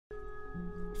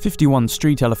51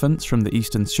 street elephants from the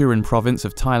eastern Surin province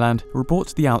of Thailand were brought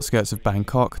to the outskirts of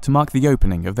Bangkok to mark the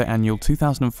opening of their annual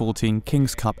 2014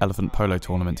 King's Cup Elephant Polo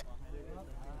tournament.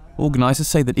 Organisers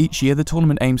say that each year the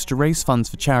tournament aims to raise funds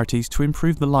for charities to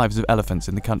improve the lives of elephants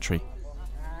in the country.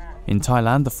 In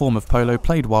Thailand, the form of polo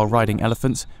played while riding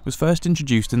elephants was first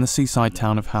introduced in the seaside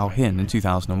town of Hua Hin in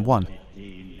 2001.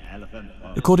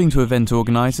 According to event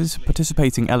organisers,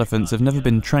 participating elephants have never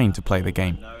been trained to play the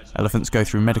game. Elephants go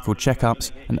through medical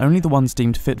checkups, and only the ones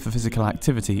deemed fit for physical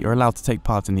activity are allowed to take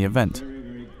part in the event.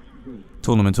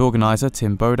 Tournament organiser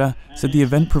Tim Boda said the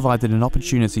event provided an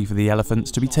opportunity for the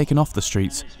elephants to be taken off the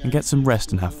streets and get some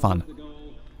rest and have fun.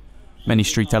 Many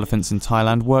street elephants in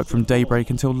Thailand work from daybreak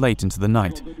until late into the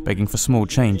night, begging for small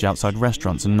change outside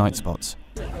restaurants and night spots.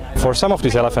 For some of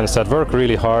these elephants that work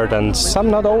really hard and some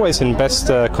not always in best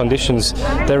conditions,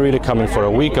 they're really coming for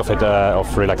a week of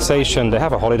relaxation. They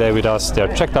have a holiday with us,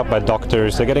 they're checked up by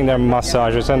doctors, they're getting their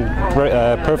massages and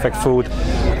perfect food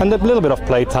and a little bit of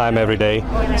playtime every day.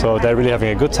 So they're really having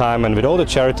a good time, and with all the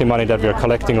charity money that we're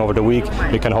collecting over the week,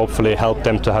 we can hopefully help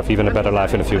them to have even a better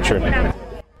life in the future.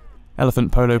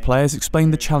 Elephant polo players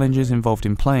explained the challenges involved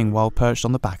in playing while perched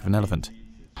on the back of an elephant.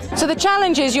 So the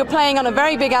challenge is you're playing on a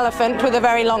very big elephant with a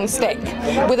very long stick,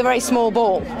 with a very small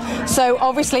ball. So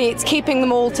obviously it's keeping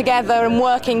them all together and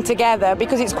working together,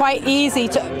 because it's quite easy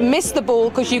to miss the ball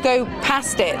because you go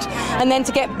past it. And then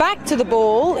to get back to the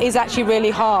ball is actually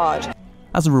really hard.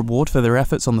 As a reward for their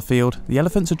efforts on the field, the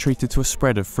elephants are treated to a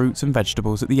spread of fruits and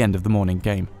vegetables at the end of the morning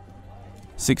game.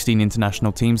 16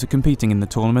 international teams are competing in the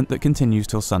tournament that continues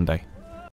till Sunday.